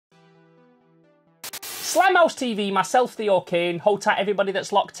Slimehouse TV, myself, Theo Kane. Hold tight everybody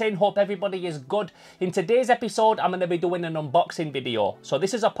that's locked in. Hope everybody is good. In today's episode, I'm going to be doing an unboxing video. So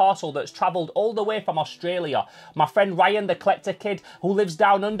this is a parcel that's travelled all the way from Australia. My friend Ryan, the collector kid, who lives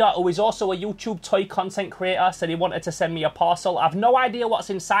down under, who is also a YouTube toy content creator, said he wanted to send me a parcel. I've no idea what's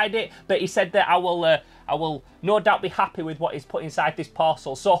inside it, but he said that I will no doubt be happy with what he's put inside this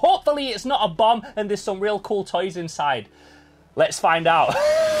parcel. So hopefully it's not a bomb and there's some real cool toys inside. Let's find out.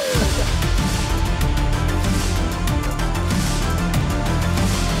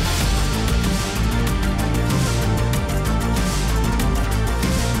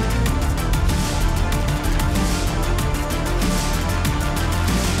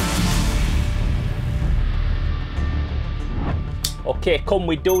 Okay, come,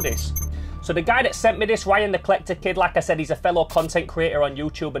 we do this. So the guy that sent me this, Ryan the Collector Kid, like I said, he's a fellow content creator on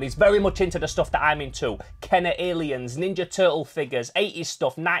YouTube and he's very much into the stuff that I'm into. Kenner aliens, Ninja Turtle figures, 80s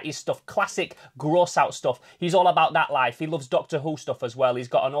stuff, 90s stuff, classic gross out stuff. He's all about that life. He loves Doctor Who stuff as well. He's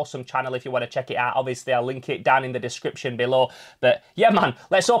got an awesome channel if you want to check it out. Obviously, I'll link it down in the description below. But yeah, man,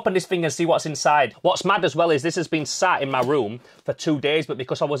 let's open this thing and see what's inside. What's mad as well is this has been sat in my room for 2 days, but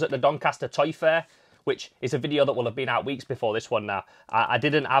because I was at the Doncaster Toy Fair, which is a video that will have been out weeks before this one now, I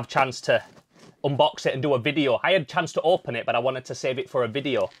didn't have chance to unbox it and do a video. I had a chance to open it, but I wanted to save it for a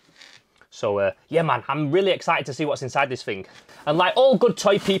video. So, yeah, man, I'm really excited to see what's inside this thing. And like all good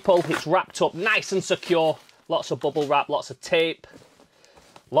toy people, it's wrapped up nice and secure. Lots of bubble wrap, lots of tape.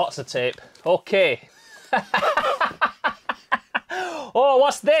 Lots of tape. Okay. Oh,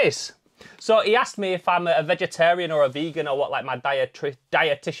 what's this? So he asked me if I'm a vegetarian or a vegan or what like my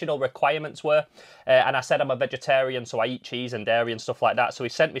dietitianal requirements were. And I said I'm a vegetarian, so I eat cheese and dairy and stuff like that. So he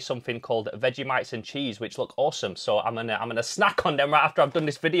sent me something called Vegemites and cheese, which look awesome. So I'm gonna snack on them right after I've done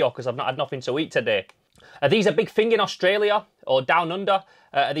this video because I've not had nothing to eat today. Are these a big thing in Australia or down under?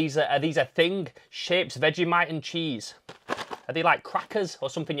 Are these a thing? Shapes Vegemite and cheese. Are they like crackers or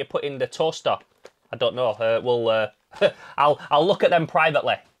something you put in the toaster? I don't know. I'll look at them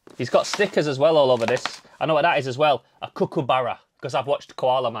privately. He's got stickers as well all over this. I know what that is as well. A kookaburra, because I've watched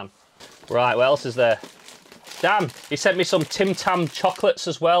Koala Man. Right, what else is there? Damn, he sent me some Tim Tam chocolates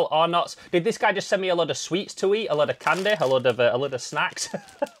as well, or nuts. Did this guy just send me a lot of sweets to eat, a lot of candy, a lot of snacks?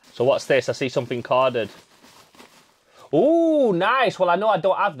 So what's this? I see something carded. Ooh, nice. Well, I know I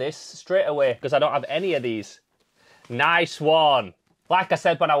don't have this straight away, because I don't have any of these. Nice one. Like I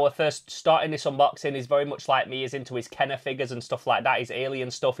said when I was first starting this unboxing, he's very much like me. He's into his Kenner figures and stuff like that, his alien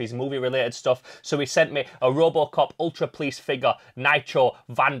stuff, his movie-related stuff. So he sent me a RoboCop Ultra Police figure, Nitro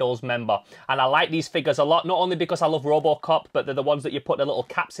Vandals member. And I like these figures a lot, not only because I love RoboCop, but they're the ones that you put the little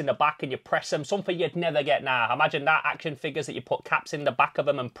caps in the back and you press them. Something you'd never get now. Imagine that, action figures that you put caps in the back of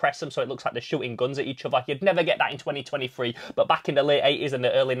them and press them so it looks like they're shooting guns at each other. You'd never get that in 2023. But back in the late 80s and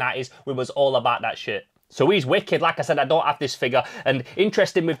the early 90s, we was all about that shit. So he's wicked. Like I said, I don't have this figure. And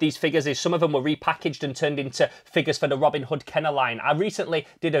interesting with these figures is some of them were repackaged and turned into figures for the Robin Hood Kenner line. I recently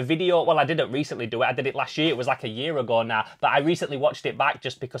did a video. Well, I didn't recently do it. I did it last year. It was like a year ago now. But I recently watched it back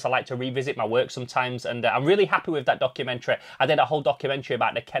just because I like to revisit my work sometimes. And I'm really happy with that documentary. I did a whole documentary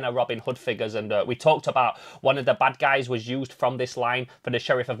about the Kenner Robin Hood figures. And we talked about one of the bad guys was used from this line for the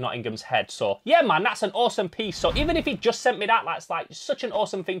Sheriff of Nottingham's head. So yeah, man, that's an awesome piece. So even if he just sent me that, that's like such an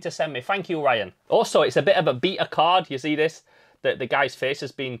awesome thing to send me. Thank you, Ryan. Also, it's a bit of a beta card. You see this? The guy's face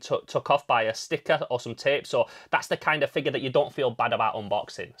has been took off by a sticker or some tape. So that's the kind of figure that you don't feel bad about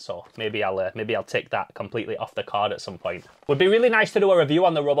unboxing. So maybe I'll take that completely off the card at some point. Would be really nice to do a review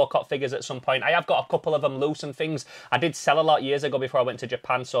on the RoboCop figures at some point. I have got a couple of them loose and things. I did sell a lot years ago before I went to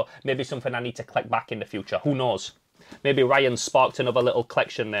Japan. So maybe something I need to collect back in the future. Who knows? Maybe Ryan sparked another little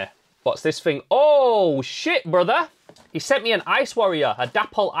collection there. What's this thing? Oh shit, brother! He sent me an Ice Warrior, a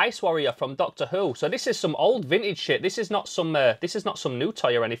Dapol Ice Warrior from Doctor Who. So this is some old vintage shit. This is not some new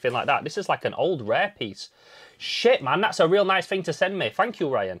toy or anything like that. This is like an old rare piece. Shit, man, that's a real nice thing to send me. Thank you,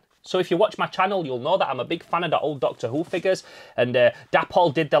 Ryan. So if you watch my channel, you'll know that I'm a big fan of the old Doctor Who figures. And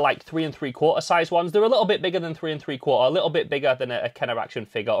Dapol did the like 3 3/4 size ones. They're a little bit bigger than 3 3/4, a little bit bigger than a Kenner action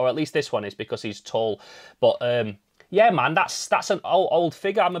figure, or at least this one is because he's tall. But yeah, man, that's an old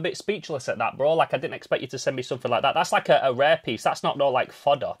figure. I'm a bit speechless at that, bro. Like, I didn't expect you to send me something like that. That's like a rare piece. That's not no, like,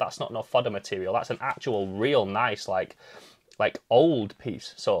 fodder. That's not no fodder material. That's an actual, real nice, like old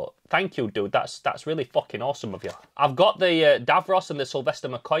piece. So, thank you, dude. That's really fucking awesome of you. I've got the Davros and the Sylvester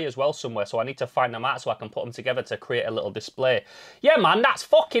McCoy as well somewhere, so I need to find them out so I can put them together to create a little display. Yeah, man, that's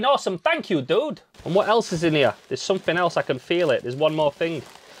fucking awesome. Thank you, dude. And what else is in here? There's something else. I can feel it. There's one more thing.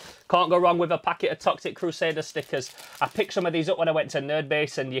 Can't go wrong with a packet of Toxic Crusader stickers. I picked some of these up when I went to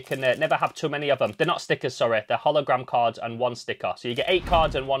Nerdbase, and you can never have too many of them. They're not stickers, sorry. They're hologram cards and 1 sticker. So you get 8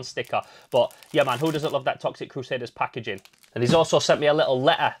 cards and 1 sticker. But yeah, man, who doesn't love that Toxic Crusaders packaging? And he's also sent me a little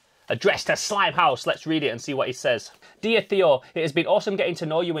letter addressed to Slimehouse. Let's read it and see what he says. Dear Theo, it has been awesome getting to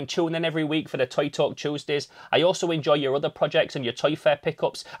know you and tuning in every week for the Toy Talk Tuesdays. I also enjoy your other projects and your Toy Fair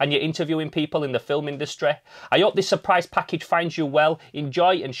pickups and your interviewing people in the film industry. I hope this surprise package finds you well.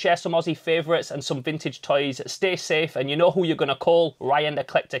 Enjoy and share some Aussie favourites and some vintage toys. Stay safe, and you know who you're going to call, Ryan the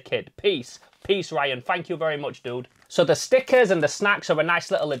Collector Kid. Peace. Peace, Ryan. Thank you very much, dude. So the stickers and the snacks are a nice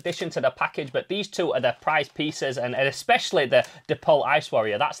little addition to the package, but these two are the prize pieces, and especially the DePaul Ice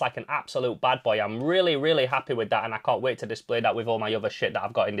Warrior. That's like an absolute bad boy. I'm really, really happy with that, and I can't wait to display that with all my other shit that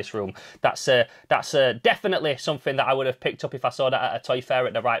I've got in this room. That's definitely something that I would have picked up if I saw that at a toy fair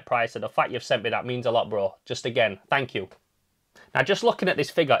at the right price, and the fact you've sent me that means a lot, bro. Just again, thank you. Now, just looking at this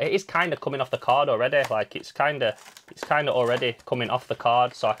figure, it is kind of coming off the card already. Like, it's kind of already coming off the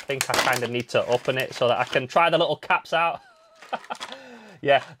card. So I think I kind of need to open it so that I can try the little caps out.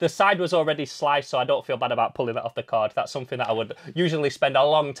 Yeah, the side was already sliced, so I don't feel bad about pulling it off the card. That's something that I would usually spend a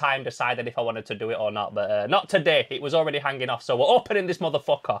long time deciding if I wanted to do it or not. But not today. It was already hanging off, so we're opening this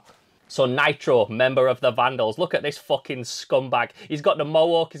motherfucker. So Nitro, member of the Vandals. Look at this fucking scumbag. He's got the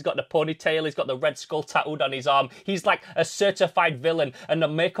mohawk, he's got the ponytail, he's got the red skull tattooed on his arm. He's like a certified villain, and the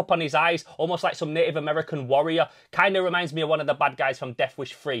makeup on his eyes, almost like some Native American warrior. Kind of reminds me of one of the bad guys from Death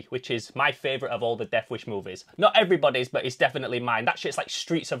Wish 3, which is my favourite of all the Death Wish movies. Not everybody's, but it's definitely mine. That shit's like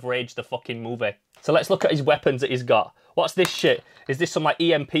Streets of Rage, the fucking movie. So let's look at his weapons that he's got. What's this shit? Is this some like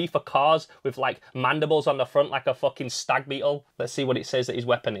EMP for cars with like mandibles on the front like a fucking stag beetle? Let's see what it says that his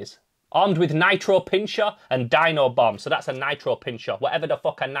weapon is. Armed with Nitro Pincher and Dino Bomb. So that's a Nitro Pincher. Whatever the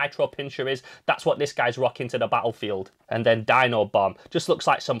fuck a Nitro Pincher is, that's what this guy's rocking to the battlefield. And then Dino Bomb. Just looks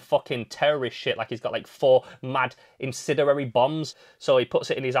like some fucking terrorist shit. Like he's got like 4 mad incendiary bombs. So he puts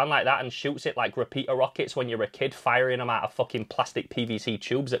it in his hand like that and shoots it like repeater rockets when you're a kid, firing them out of fucking plastic PVC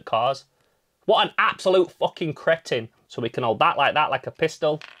tubes at cars. What an absolute fucking cretin. So we can hold that like a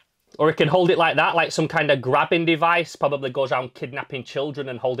pistol. Or he can hold it like that, like some kind of grabbing device. Probably goes around kidnapping children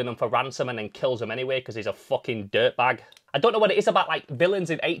and holding them for ransom and then kills them anyway because he's a fucking dirtbag. I don't know what it is about like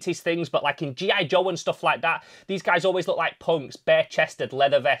villains in 80s things, but like in G.I. Joe and stuff like that, these guys always look like punks, bare-chested,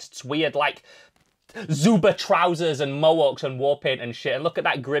 leather vests, weird like Zuba trousers and mohawks and war paint and shit. And look at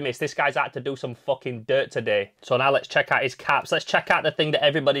that grimace. This guy's had to do some fucking dirt today. So now let's check out his caps. Let's check out the thing that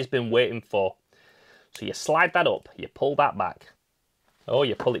everybody's been waiting for. So you slide that up, you pull that back. Oh,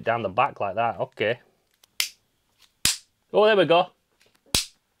 you pull it down the back like that. Okay. Oh, there we go.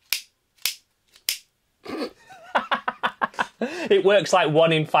 It works like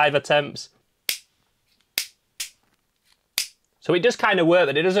 1 in 5 attempts. So it does kind of work,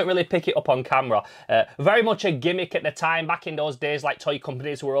 but it doesn't really pick it up on camera. Very much a gimmick at the time. Back in those days, like toy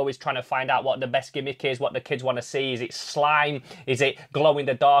companies were always trying to find out what the best gimmick is, what the kids want to see. Is it slime? Is it glow in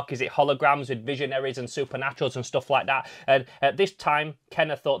the dark? Is it holograms with visionaries and supernaturals and stuff like that? And at this time,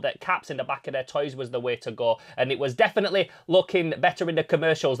 Kenner thought that caps in the back of their toys was the way to go. And it was definitely looking better in the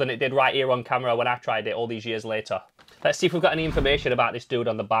commercials than it did right here on camera when I tried it all these years later. Let's see if we've got any information about this dude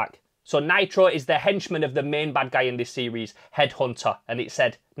on the back. So Nitro is the henchman of the main bad guy in this series, Headhunter. And it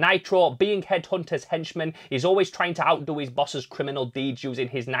said, Nitro, being Headhunter's henchman, is always trying to outdo his boss's criminal deeds using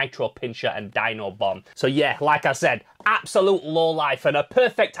his Nitro Pincher and Dino Bomb. So yeah, like I said, absolute lowlife and a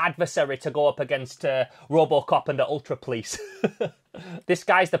perfect adversary to go up against Robocop and the Ultra Police. This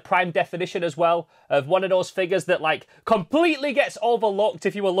guy's the prime definition as well of one of those figures that like completely gets overlooked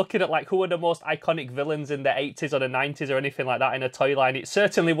if you were looking at like who are the most iconic villains in the 80s or the 90s or anything like that in a toy line. It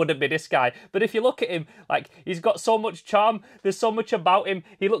certainly wouldn't be this guy. But if you look at him, like he's got so much charm, there's so much about him.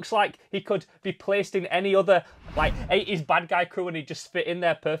 He looks like he could be placed in any other like 80s bad guy crew and he'd just fit in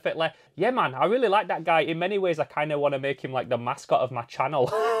there perfectly. Yeah, man, I really like that guy. In many ways, I kind of want to make him like the mascot of my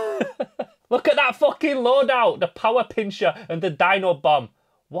channel. Look at that fucking loadout, the Power Pincher and the Dino Bomb.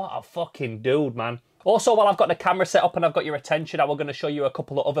 What a fucking dude, man. Also, while I've got the camera set up and I've got your attention, I was going to show you a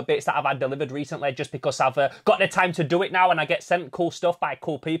couple of other bits that I've had delivered recently just because I've got the time to do it now and I get sent cool stuff by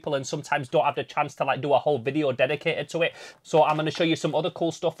cool people and sometimes don't have the chance to like do a whole video dedicated to it. So I'm going to show you some other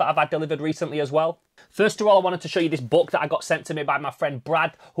cool stuff that I've had delivered recently as well. First of all, I wanted to show you this book that I got sent to me by my friend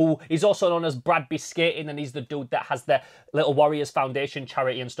Brad, who is also known as Brad Biscating, and he's the dude that has the Little Warriors Foundation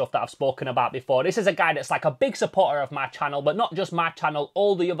charity and stuff that I've spoken about before. This is a guy that's like a big supporter of my channel, but not just my channel,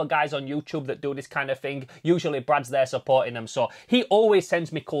 all the other guys on YouTube that do this kind of thing. Usually Brad's there supporting them, so he always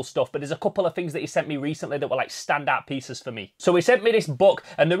sends me cool stuff, but there's a couple of things that he sent me recently that were like standout pieces for me. So he sent me this book,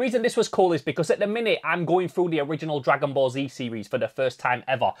 and the reason this was cool is because at the minute I'm going through the original Dragon Ball Z series for the first time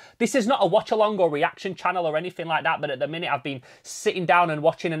ever. This is not a watch along or reaction channel or anything like that, but at the minute I've been sitting down and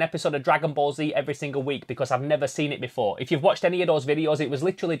watching an episode of Dragon Ball Z every single week because I've never seen it before. If you've watched any of those videos, it was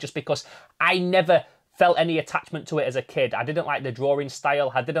literally just because I never felt any attachment to it as a kid. I didn't like the drawing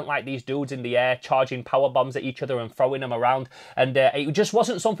style. I didn't like these dudes in the air charging power bombs at each other and throwing them around. And it just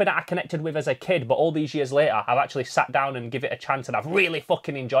wasn't something that I connected with as a kid. But all these years later, I've actually sat down and give it a chance, and I've really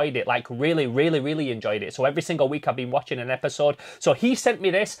fucking enjoyed it. Like really, really, really enjoyed it. So every single week I've been watching an episode. So he sent me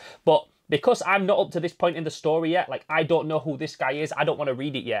this, but because I'm not up to this point in the story yet, like I don't know who this guy is, I don't want to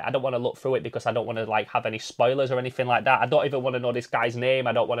read it yet. I don't want to look through it because I don't want to like have any spoilers or anything like that. I don't even want to know this guy's name.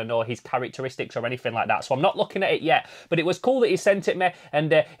 I don't want to know his characteristics or anything like that. So I'm not looking at it yet. But it was cool that he sent it me,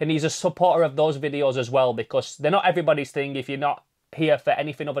 and he's a supporter of those videos as well, because they're not everybody's thing. If you're not here for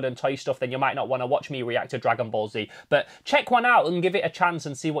anything other than toy stuff, then you might not want to watch me react to Dragon Ball Z. But check one out and give it a chance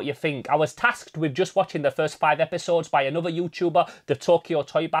and see what you think. I was tasked with just watching the first 5 episodes by another YouTuber, the Tokyo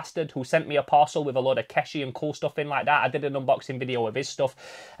Toy Bastard, who sent me a parcel with a load of Keshi and cool stuff in like that. I did an unboxing video of his stuff,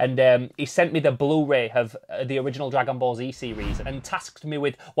 and he sent me the Blu-ray of the original Dragon Ball Z series and tasked me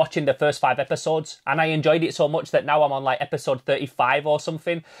with watching the first 5 episodes, and I enjoyed it so much that now I'm on like episode 35 or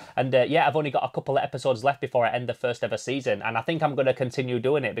something, and yeah, I've only got a couple of episodes left before I end the first ever season, and I think I'm going to continue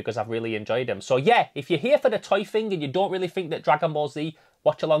doing it because I've really enjoyed them. So yeah, if you're here for the toy thing and you don't really think that Dragon Ball Z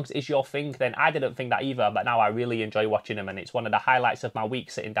watch-alongs is your thing, then I didn't think that either, but now I really enjoy watching them, and it's one of the highlights of my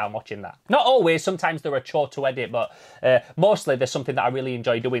week, sitting down watching that. Not always, sometimes they're a chore to edit, but mostly there's something that I really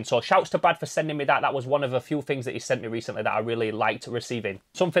enjoy doing. So shouts to Brad for sending me that. That was one of a few things that he sent me recently that I really liked receiving.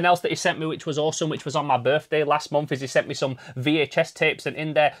 Something else that he sent me which was awesome, which was on my birthday last month, is he sent me some VHS tapes, and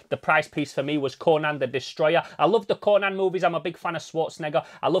in there the prize piece for me was Conan the Destroyer. I love the Conan movies. I'm a big fan of Schwarzenegger.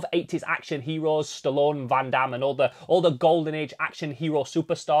 I love 80s action heroes, Stallone, Van Damme, and all the golden age action hero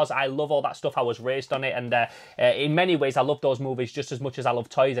superstars. I love all that stuff. I was raised on it, and in many ways I love those movies just as much as I love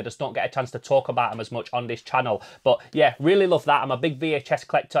toys. I just don't get a chance to talk about them as much on this channel. But yeah, really love that. I'm a big VHS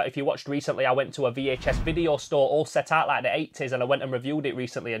collector. If you watched recently, I went to a VHS video store all set out like the 80s, and I went and reviewed it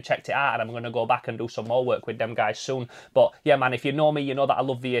recently and checked it out, and I'm going to go back and do some more work with them guys soon. But yeah, man, if you know me, you know that I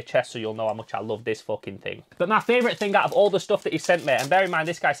love VHS, so you'll know how much I love this fucking thing. But my favourite thing out of all the stuff that he sent me, and bear in mind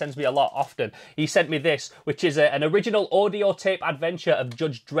this guy sends me a lot often, he sent me this, which is an original audio tape adventure of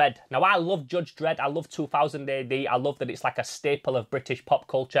Judge Dredd. Now, I love Judge Dredd. I love 2000 AD. I love that it's like a staple of British pop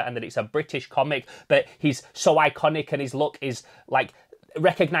culture and that it's a British comic, but he's so iconic and his look is like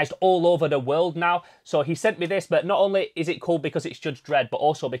recognised all over the world now. So he sent me this, but not only is it cool because it's Judge Dredd, but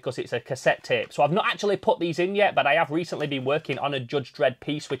also because it's a cassette tape. So I've not actually put these in yet, but I have recently been working on a Judge Dredd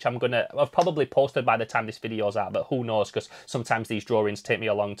piece, which I've probably posted by the time this video's out, but who knows, because sometimes these drawings take me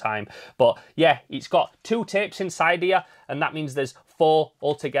a long time. But yeah, it's got 2 tapes inside here, and that means there's 4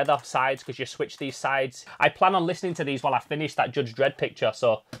 altogether sides, because you switch these sides. I plan on listening to these while I finish that Judge Dredd picture,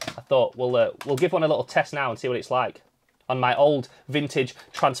 so I thought we'll give one a little test now and see what it's like on my old vintage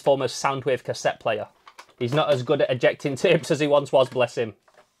Transformers Soundwave cassette player. He's not as good at ejecting tapes as he once was, bless him.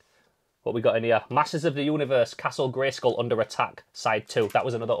 What we got in here? Masters of the Universe, Castle Grayskull Under Attack, Side 2. That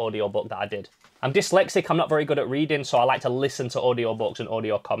was another audiobook that I did. I'm dyslexic, I'm not very good at reading, so I like to listen to audiobooks and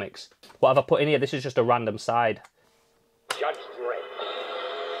audio comics. What have I put in here? This is just a random side. Judge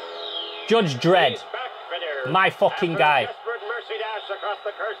Dredd. Judge Dredd. My fucking guy.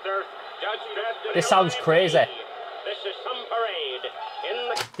 This sounds crazy.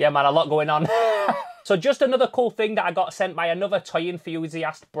 Yeah, man, a lot going on. So just another cool thing that I got sent by another toy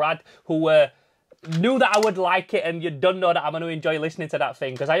enthusiast, Brad, who knew that I would like it, and you don't know that I'm going to enjoy listening to that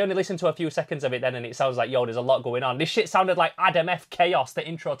thing, because I only listened to a few seconds of it then, and it sounds like, yo, there's a lot going on. This shit sounded like Adam F. Chaos, the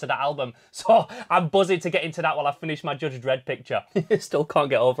intro to that album. So I'm buzzing to get into that while I finish my Judge Dredd picture. Still can't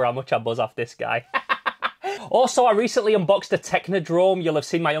get over how much I buzz off this guy. Also, I recently unboxed a Technodrome. You'll have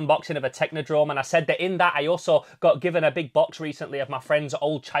seen my unboxing of a Technodrome, and I said that in that I also got given a big box recently of my friend's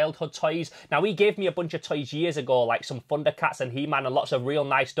old childhood toys. Now, he gave me a bunch of toys years ago, like some Thundercats and He-Man and lots of real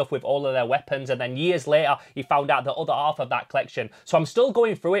nice stuff with all of their weapons, and then years later, he found out the other half of that collection. So I'm still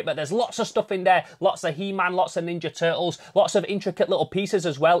going through it, but there's lots of stuff in there, lots of He-Man, lots of Ninja Turtles, lots of intricate little pieces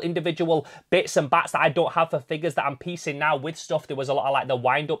as well, individual bits and bats that I don't have for figures that I'm piecing now with stuff. There was a lot of like the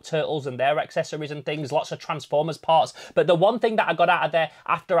wind-up turtles and their accessories and things, lots of Transformers parts. But the one thing that I got out of there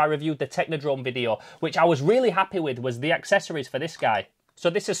after I reviewed the Technodrome video, which I was really happy with, was the accessories for this guy. So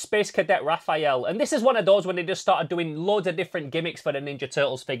this is Space Cadet Raphael, and this is one of those when they just started doing loads of different gimmicks for the Ninja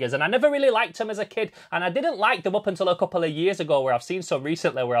Turtles figures, and I never really liked them as a kid, and I didn't like them up until a couple of years ago, where I've seen some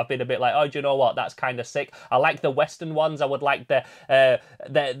recently where I've been a bit like, oh, do you know what, that's kind of sick. I like the Western ones, I would like the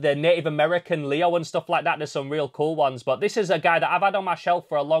Native American Leo and stuff like that. There's some real cool ones, but this is a guy that I've had on my shelf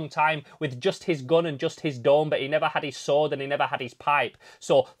for a long time with just his gun and just his dome, but he never had his sword and he never had his pipe.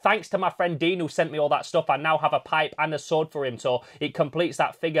 So thanks to my friend Dean who sent me all that stuff, I now have a pipe and a sword for him, so it completes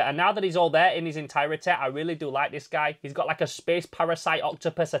that figure. And now that he's all there in his entirety, I really do like this guy. He's got like a space parasite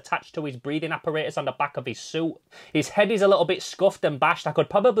octopus attached to his breathing apparatus on the back of his suit. His head is a little bit scuffed and bashed. I could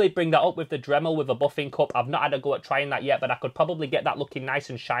probably bring that up with the Dremel with a buffing cup. I've not had a go at trying that yet, but I could probably get that looking nice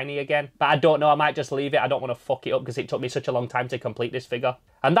and shiny again. But I don't know, I might just leave it. I don't want to fuck it up because it took me such a long time to complete this figure.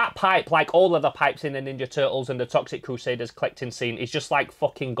 And that pipe, like all of the pipes in the Ninja Turtles and the Toxic Crusaders collecting scene, is just like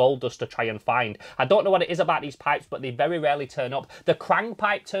fucking gold dust to try and find. I don't know what it is about these pipes, but they very rarely turn up. The Krang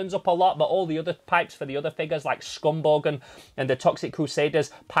pipe turns up a lot, but all the other pipes for the other figures, like Scumbog and the Toxic Crusaders,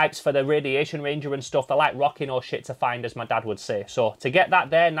 pipes for the Radiation Ranger and stuff, they're like rocking or shit to find, as my dad would say. So to get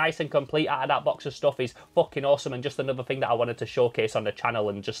that there nice and complete out of that box of stuff is fucking awesome, and just another thing that I wanted to showcase on the channel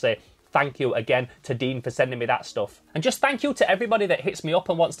and just say thank you again to Dean for sending me that stuff. And just thank you to everybody that hits me up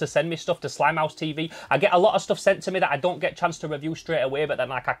and wants to send me stuff to Slimehouse TV. I get a lot of stuff sent to me that I don't get a chance to review straight away, but then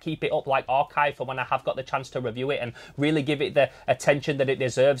like I keep it up like archive for when I have got the chance to review it and really give it the attention that it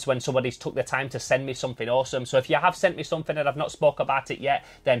deserves when somebody's took the time to send me something awesome. So if you have sent me something and I've not spoke about it yet,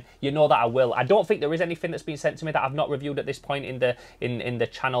 then you know that I will. I don't think there is anything that's been sent to me that I've not reviewed at this point in the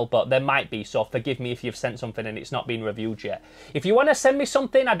channel, but there might be, so forgive me if you've sent something and it's not been reviewed yet. If you want to send me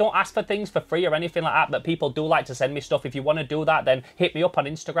something, I don't ask for things for free or anything like that, but people do like to send me stuff. If you want to do that, then hit me up on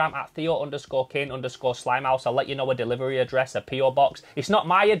Instagram at Theo_Kane_Slimehouse. I'll let you know a delivery address, a PO box. It's not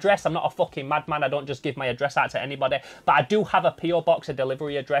my address, I'm not a fucking madman, I don't just give my address out to anybody, but I do have a PO box, a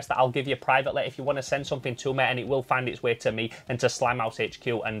delivery address that I'll give you privately if you want to send something to me, and it will find its way to me and to Slimehouse HQ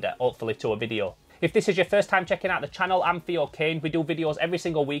and hopefully to a video. If this is your first time checking out the channel, I'm Theo Kane. We do videos every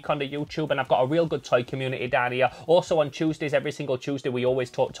single week on the YouTube, and I've got a real good toy community down here. Also on Tuesdays, every single Tuesday, we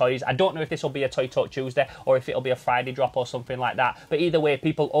always talk toys. I don't know if this will be a Toy Talk Tuesday or if it'll be a Friday drop or something like that. But either way,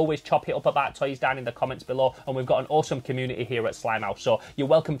 people always chop it up about toys down in the comments below, and we've got an awesome community here at Slimehouse. So you're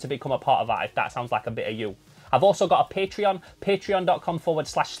welcome to become a part of that if that sounds like a bit of you. I've also got a Patreon,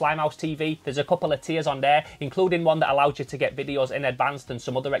 patreon.com/SlimehouseTV. There's a couple of tiers on there, including one that allows you to get videos in advance and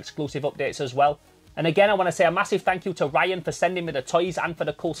some other exclusive updates as well. And again, I want to say a massive thank you to Ryan for sending me the toys and for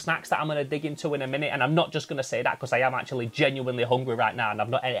the cool snacks that I'm going to dig into in a minute. And I'm not just going to say that because I am actually genuinely hungry right now and I've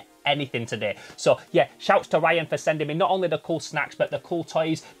not ate anything today. So yeah, shouts to Ryan for sending me not only the cool snacks but the cool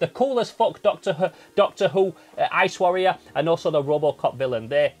toys, the cool as fuck Doctor Who Ice Warrior, and also the RoboCop villain.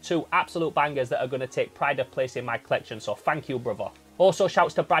 They're two absolute bangers that are going to take pride of place in my collection. So thank you, brother. Also,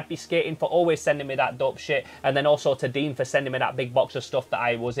 shouts to Brad B Skating for always sending me that dope shit. And then also to Dean for sending me that big box of stuff that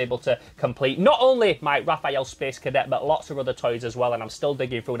I was able to complete. Not only my Raphael Space Cadet, but lots of other toys as well. And I'm still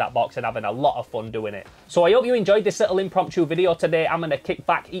digging through that box and having a lot of fun doing it. So I hope you enjoyed this little impromptu video today. I'm going to kick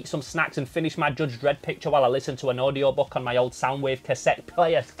back, eat some snacks and finish my Judge Dredd picture while I listen to an audiobook on my old Soundwave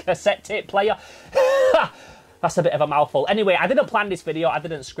cassette tape player. That's a bit of a mouthful. Anyway, I didn't plan this video, I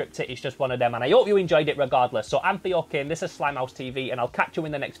didn't script it, it's just one of them, and I hope you enjoyed it regardless. So I'm Theo Kane, this is Slimehouse TV, and I'll catch you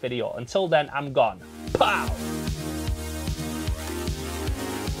in the next video. Until then, I'm gone. Pow!